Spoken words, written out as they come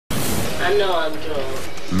I know I'm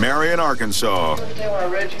drunk. Marion, Arkansas.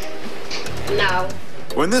 No.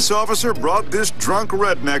 When this officer brought this drunk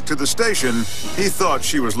redneck to the station, he thought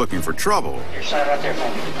she was looking for trouble. Your sign right there for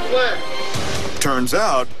me. What? Turns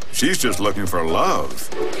out, she's just looking for love.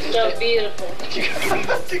 It's so beautiful. You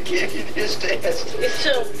have to give you this test. It's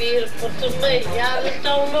so beautiful to me. Y'all just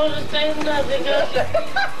don't understand nothing.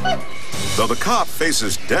 Though the cop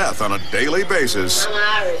faces death on a daily basis, I'm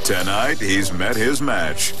Irish. tonight he's met his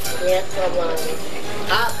match. Yes, I'm Irish.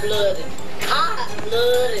 Hot-blooded.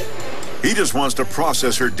 Hot-blooded. He just wants to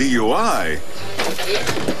process her DUI.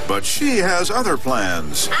 Yeah. But she has other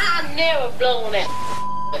plans. I've never blown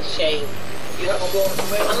that shame. You're not going to blow it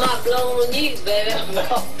for me? I'm not blowing you, baby.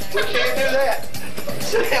 No, we can't do that.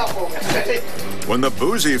 Sit down for me, okay? When the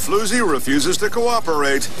boozy floozy refuses to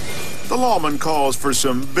cooperate, the lawman calls for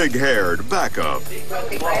some big-haired backup.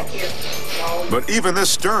 But even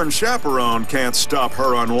this stern chaperone can't stop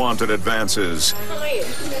her unwanted advances. Come here.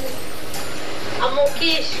 I'm gonna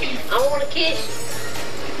kiss you. I wanna kiss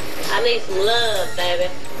you. I need some love,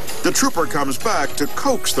 baby. The trooper comes back to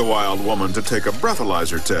coax the wild woman to take a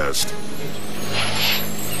breathalyzer test.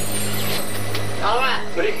 All right.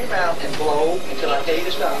 Put it in your mouth and blow until I tell you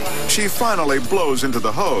to stop. She finally blows into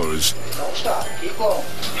the hose Don't stop. Keep blowing.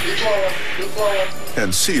 Keep blowing. Keep blowing.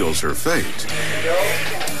 and seals her fate.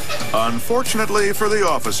 Go. Unfortunately for the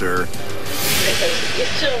officer,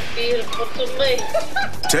 It's so beautiful to me.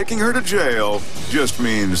 taking her to jail just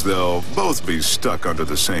means they'll both be stuck under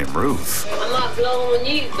the same roof. I'm not blowing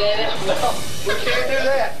you, baby. No, we can't do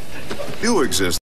that. You exist